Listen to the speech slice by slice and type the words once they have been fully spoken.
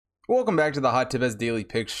Welcome back to the Hot Tip as Daily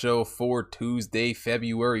Picks Show for Tuesday,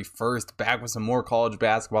 February 1st. Back with some more college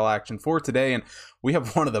basketball action for today, and we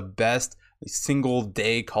have one of the best single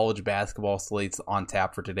day college basketball slates on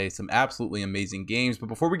tap for today. Some absolutely amazing games. But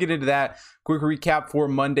before we get into that, quick recap for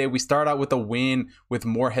Monday. We start out with a win with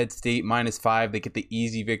Morehead State -5. They get the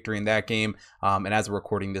easy victory in that game. And as we're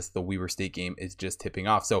recording this, the Weber State game is just tipping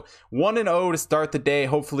off. So 1-0 to start the day.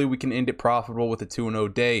 Hopefully we can end it profitable with a 2-0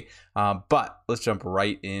 day. But let's jump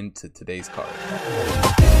right into today's card.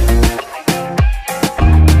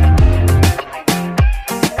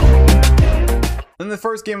 In the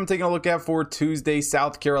first game I'm taking a look at for Tuesday,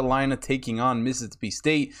 South Carolina taking on Mississippi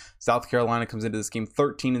State. South Carolina comes into this game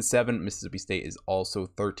 13-7. Mississippi State is also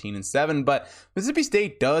 13-7, but Mississippi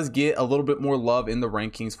State does get a little bit more love in the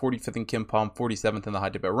rankings. 45th in KenPom, 47th in the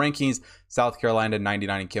Hot Tip rankings. South Carolina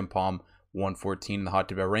 99 in KenPom, 114 in the Hot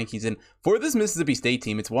Tip rankings. And for this Mississippi State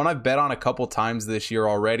team, it's one I've bet on a couple times this year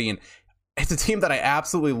already, and it's a team that I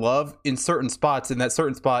absolutely love in certain spots, and that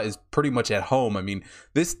certain spot is pretty much at home. I mean,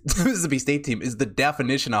 this Mississippi State team is the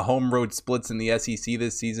definition of home road splits in the SEC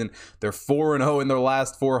this season. They're 4-0 in their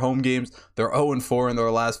last 4 home games. They're 0-4 in their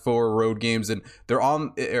last 4 road games, and they're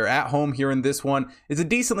at home here in this one. It's a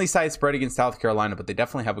decently sized spread against South Carolina, but they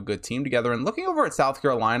definitely have a good team together. And looking over at South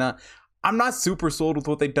Carolina, I'm not super sold with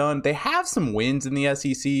what they've done. They have some wins in the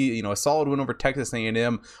SEC, a solid win over Texas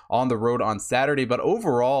A&M on the road on Saturday, but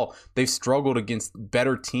overall, they've struggled against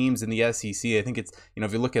better teams in the SEC. I think it's,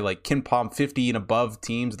 if you look at like KenPom 50 and above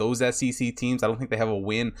teams, those SEC teams, I don't think they have a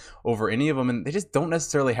win over any of them, and they just don't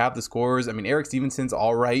necessarily have the scorers. I mean, Eric Stevenson's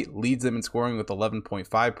all right, leads them in scoring with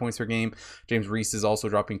 11.5 points per game. James Reese is also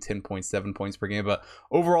dropping 10.7 points per game, but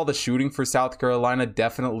overall, the shooting for South Carolina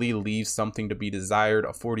definitely leaves something to be desired. A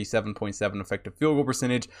 47.7 effective field goal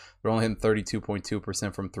percentage. They're only hitting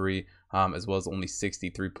 32.2% from three, as well as only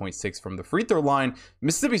 63.6 from the free throw line.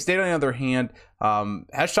 Mississippi State, on the other hand,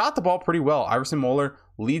 has shot the ball pretty well. Iverson Moeller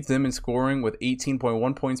leads them in scoring with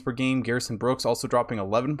 18.1 points per game. Garrison Brooks also dropping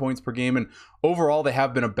 11 points per game. And overall, they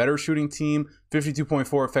have been a better shooting team.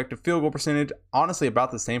 52.4 effective field goal percentage. Honestly,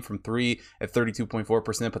 about the same from three at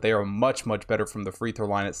 32.4%, but they are much, much better from the free throw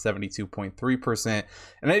line at 72.3%.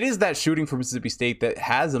 And it is that shooting for Mississippi State that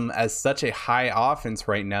has them as such a high offense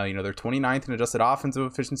right now. They're 29th in adjusted offensive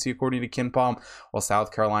efficiency according to KenPom, while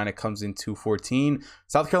South Carolina comes in 214.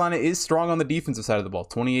 South Carolina is strong on the defensive side of the ball,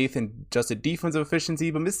 28th in adjusted defensive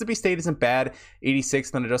efficiency, but Mississippi State isn't bad,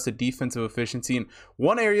 86th in adjusted defensive efficiency. And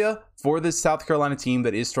one area for this South Carolina team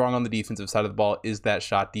that is strong on the defensive side of the ball is that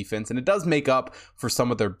shot defense, and it does make up for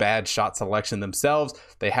some of their bad shot selection themselves.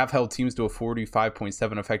 They have held teams to a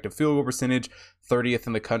 45.7 effective field goal percentage, 30th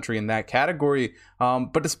in the country in that category.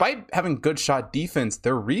 But despite having good shot defense,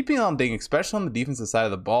 their rebounding, especially on the defensive side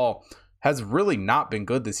of the ball, has really not been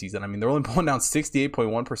good this season. I mean, they're only pulling down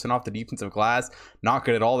 68.1% off the defensive glass. Not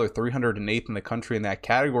good at all. They're 308th in the country in that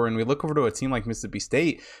category. And we look over to a team like Mississippi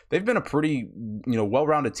State. They've been a pretty,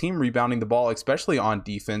 well-rounded team rebounding the ball, especially on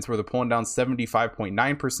defense, where they're pulling down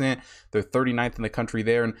 75.9%. They're 39th in the country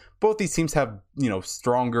there. And both these teams have,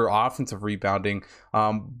 stronger offensive rebounding.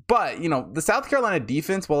 But the South Carolina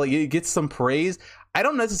defense, while it gets some praise, I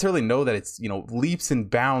don't necessarily know that it's, leaps and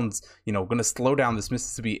bounds, going to slow down this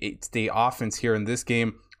Mississippi State offense here in this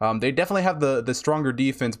game. They definitely have the stronger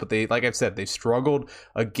defense, but like I've said, they've struggled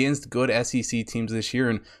against good SEC teams this year.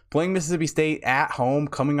 And playing Mississippi State at home,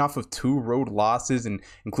 coming off of 2 road losses, and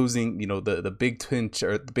including the Big 10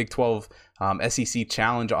 or the Big 12 SEC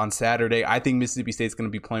Challenge on Saturday, I think Mississippi State's going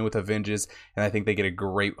to be playing with a vengeance, and I think they get a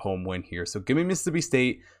great home win here. So give me Mississippi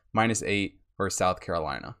State -8 versus South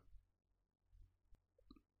Carolina.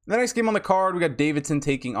 The next game on the card, we got Davidson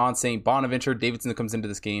taking on St. Bonaventure. Davidson comes into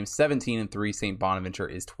this game 17-3. St. Bonaventure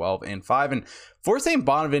is 12-5. And for St.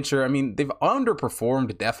 Bonaventure, I mean, they've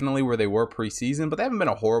underperformed definitely where they were preseason, but they haven't been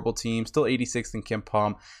a horrible team. Still 86th in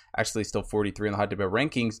KenPom, actually still 43 in the Hot Tip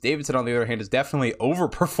rankings. Davidson, on the other hand, has definitely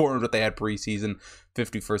overperformed what they had preseason.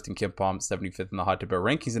 51st in KenPom, 75th in the Hot Tip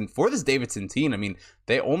rankings. And for this Davidson team, I mean,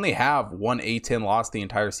 they only have one A10 loss the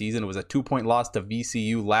entire season. It was a 2-point loss to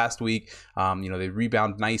VCU last week. They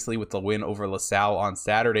rebound nicely with the win over LaSalle on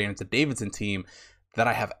Saturday, and it's a Davidson team that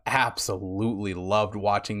I have absolutely loved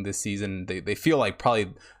watching this season. They feel like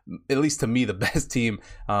probably, at least to me, the best team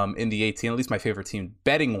in the A10, at least my favorite team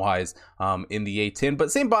betting wise in the A10. But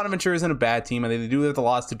St. Bonaventure isn't a bad team. I mean, they do have the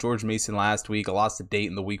loss to George Mason last week, a loss to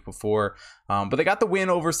Dayton the week before. But they got the win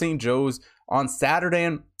over St. Joe's on Saturday.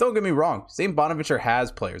 And don't get me wrong, St. Bonaventure has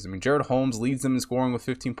players. I mean, Jared Holmes leads them in scoring with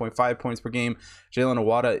 15.5 points per game. Jalen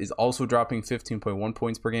Awada is also dropping 15.1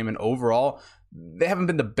 points per game. And overall, they haven't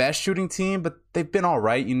been the best shooting team, but they've been all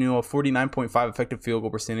right. A 49.5 effective field goal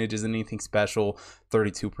percentage isn't anything special.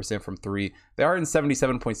 32% 56% from three. They are in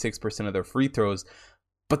 77.6% of their free throws.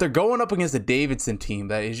 But they're going up against a Davidson team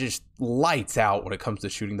that is just lights out when it comes to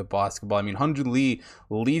shooting the basketball. I mean, Hyunjoo Lee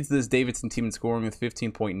leads this Davidson team in scoring with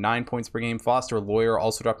 15.9 points per game. Foster Loyer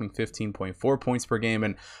also dropping 15.4 points per game.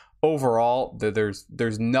 And overall,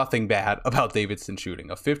 there's nothing bad about Davidson shooting.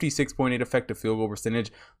 A 56.8 effective field goal percentage.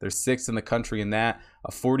 They're sixth in the country in that.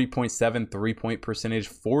 A 40.7 3-point percentage.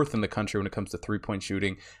 Fourth in the country when it comes to 3-point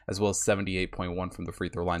shooting, as well as 78.1 from the free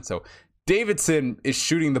throw line. So Davidson is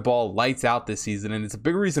shooting the ball lights out this season, and it's a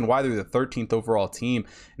big reason why they're the 13th overall team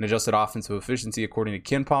in adjusted offensive efficiency, according to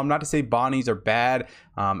KenPom. Not to say Bonnies are bad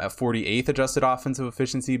at 48th adjusted offensive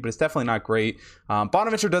efficiency, but it's definitely not great.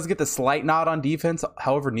 Bonaventure does get the slight nod on defense.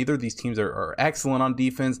 However, neither of these teams are excellent on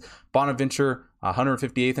defense. Bonaventure,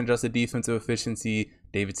 158th in adjusted defensive efficiency.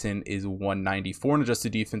 Davidson is 194 in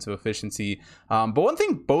adjusted defensive efficiency. But one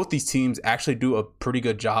thing both these teams actually do a pretty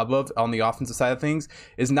good job of on the offensive side of things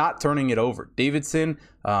is not turning it over. Davidson,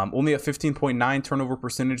 only a 15.9 turnover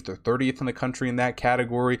percentage. They're 30th in the country in that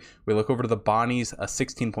category. We look over to the Bonnies, a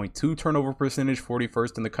 16.2 turnover percentage,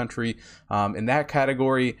 41st in the country in that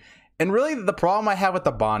category. And really the problem I have with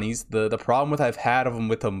the Bonnies, the problem I've had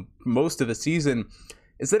with them most of the season,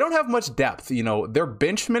 is they don't have much depth. You know, their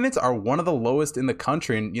bench minutes are one of the lowest in the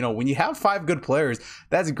country. And, you know, when you have 5 good players,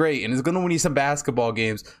 that's great. And it's going to win you some basketball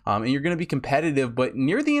games. And you're going to be competitive. But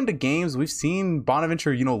near the end of games, we've seen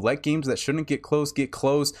Bonaventure, you know, let games that shouldn't get close.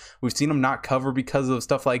 We've seen them not cover because of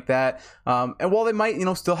stuff like that. And while they might, you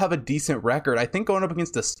know, still have a decent record, I think going up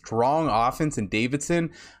against a strong offense in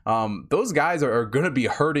Davidson, those guys are going to be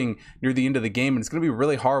hurting near the end of the game. And it's going to be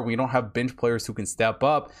really hard when you don't have bench players who can step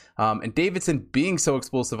up. And Davidson being so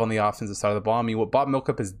explosive on the offensive side of the ball. I mean, what Bob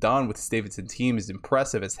Milcup has done with this Davidson team is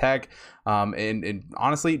impressive as heck. And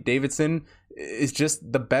honestly, Davidson is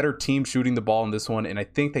just the better team shooting the ball in this one. And I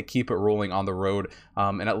think they keep it rolling on the road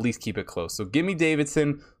and at least keep it close. So give me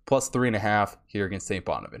Davidson plus 3.5 here against St.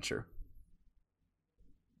 Bonaventure.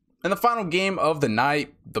 And the final game of the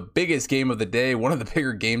night, the biggest game of the day, one of the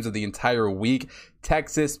bigger games of the entire week,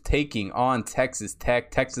 Texas taking on Texas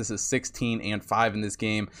Tech. Texas is 16-5 in this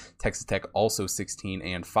game. Texas Tech also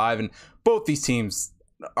 16-5. And both these teams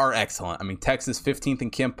are excellent. I mean, Texas 15th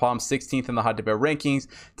in KenPom, 16th in the Hot Tip Bets rankings.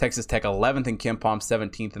 Texas Tech 11th in KenPom,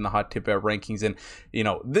 17th in the Hot Tip Bets rankings. And, you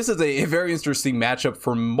know, this is a very interesting matchup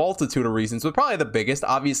for a multitude of reasons, but probably the biggest,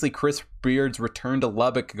 obviously, Chris Beard's return to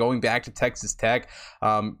Lubbock, going back to Texas Tech.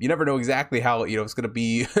 You never know exactly how, you know, it's going to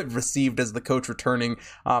be received as the coach returning.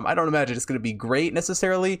 I don't imagine it's going to be great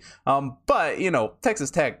necessarily. But, you know,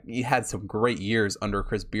 Texas Tech, he had some great years under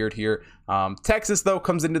Chris Beard here. Texas, though,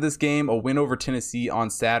 comes into this game, a win over Tennessee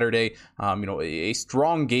on Saturday. You know, a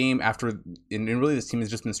strong game after, and really this team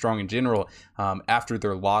has just been strong in general after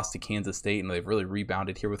their loss to Kansas State, and they've really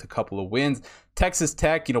rebounded here with a couple of wins. Texas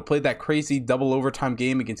Tech, you know, played that crazy double overtime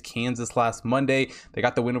game against Kansas last Monday. They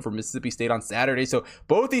got the win over Mississippi State on Saturday. So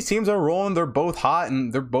both these teams are rolling. They're both hot,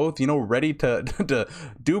 and they're both, you know, ready to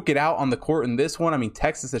duke it out on the court in this one. I mean,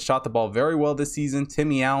 Texas has shot the ball very well this season.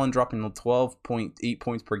 Timmy Allen dropping 12.8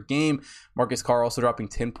 points per game. Marcus Carr also dropping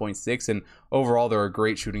 10.6. And overall, they're a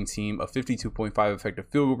great shooting team. A 52.5 effective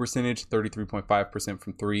field goal percentage, 33.5%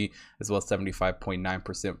 from three, as well as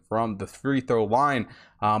 75.9% from the free throw line.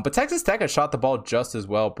 But Texas Tech has shot the ball just as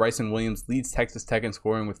well. Bryson Williams leads Texas Tech in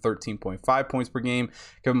scoring with 13.5 points per game.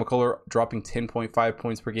 Kevin McCullough dropping 10.5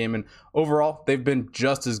 points per game. And overall, they've been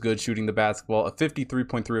just as good shooting the basketball. A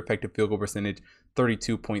 53.3 effective field goal percentage,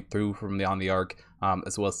 32.3 from on the arc,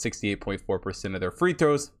 as well as 68.4% of their free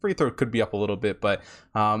throws. Free throw could be up a little bit, but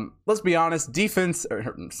let's be honest, defense,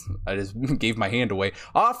 I just gave my hand away.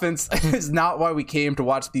 Offense is not why we came to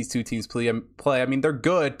watch these two teams play. I mean, they're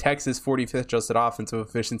good. Texas 45th adjusted offensive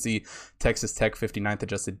efficiency, Texas Tech 59th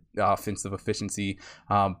adjusted offensive efficiency.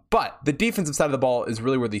 But the defensive side of the ball is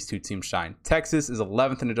really where these two teams shine. Texas is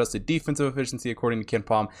 11th in adjusted defensive efficiency according to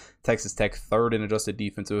KenPom. Texas Tech 3rd in adjusted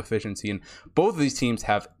defensive efficiency, and both of these teams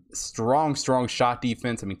have strong shot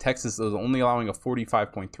defense. I mean, Texas is only allowing a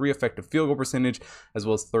 45.3 effective field goal percentage, as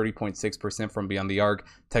well as 30.6% from beyond the arc.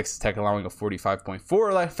 Texas Tech allowing a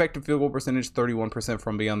 45.4 effective field goal percentage, 31%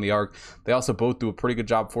 from beyond the arc. They also both do a pretty good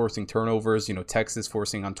job forcing turnovers. You know, Texas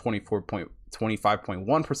forcing on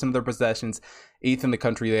 25.1% of their possessions, 8th in the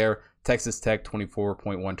country there. Texas Tech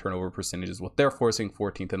 24.1 turnover percentage is what they're forcing,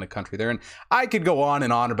 14th in the country there. And I could go on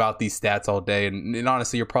and on about these stats all day, and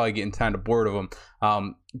honestly, you're probably getting kind of bored of them.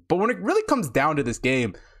 But when it really comes down to this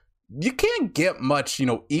game, you can't get much, you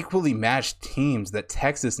know, equally matched teams that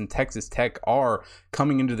Texas and Texas Tech are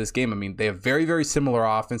coming into this game. I mean, they have very similar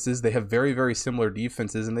offenses. They have very similar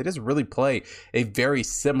defenses, and they just really play a very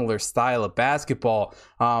similar style of basketball.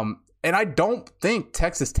 And I don't think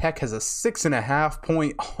Texas Tech has a 6.5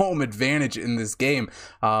 point home advantage in this game.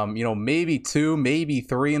 Maybe 2, maybe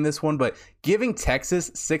 3 in this one, but giving Texas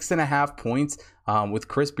 6.5 points with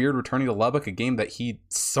Chris Beard returning to Lubbock, a game that he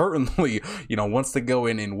certainly, wants to go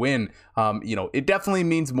in and win, it definitely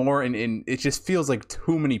means more, and it just feels like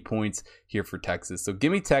too many points here for Texas. So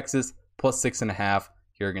give me Texas plus 6.5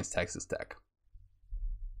 here against Texas Tech.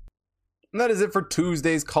 And that is it for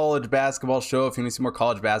Tuesday's college basketball show. If you need some more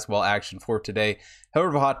college basketball action for today, head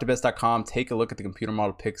over to hottobest.com. Take a look at the computer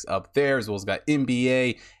model picks up there, as well as got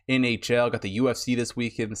NBA, NHL, got the UFC this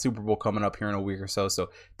weekend, the Super Bowl coming up here in a week or so. So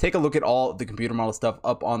take a look at all the computer model stuff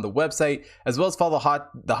up on the website, as well as follow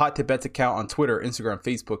the Hot Tip Bets account on Twitter, Instagram,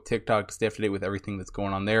 Facebook, TikTok to stay up to date with everything that's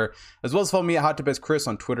going on there, as well as follow me at Hot Tip Bets Chris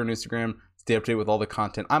on Twitter and Instagram. Stay up to date with all the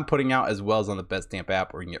content I'm putting out, as well as on the Bet Stamp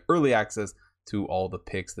app, where you can get early access to all the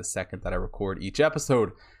picks the second that I record each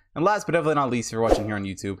episode. And last but definitely not least, if you're watching here on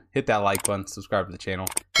YouTube, hit that like button, subscribe to the channel,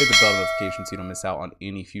 hit the bell notification so you don't miss out on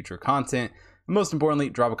any future content. And most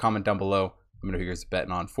importantly, drop a comment down below. Let me know who you guys are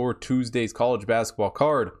betting on for Tuesday's college basketball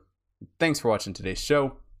card. Thanks for watching today's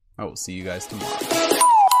show. I will see you guys tomorrow.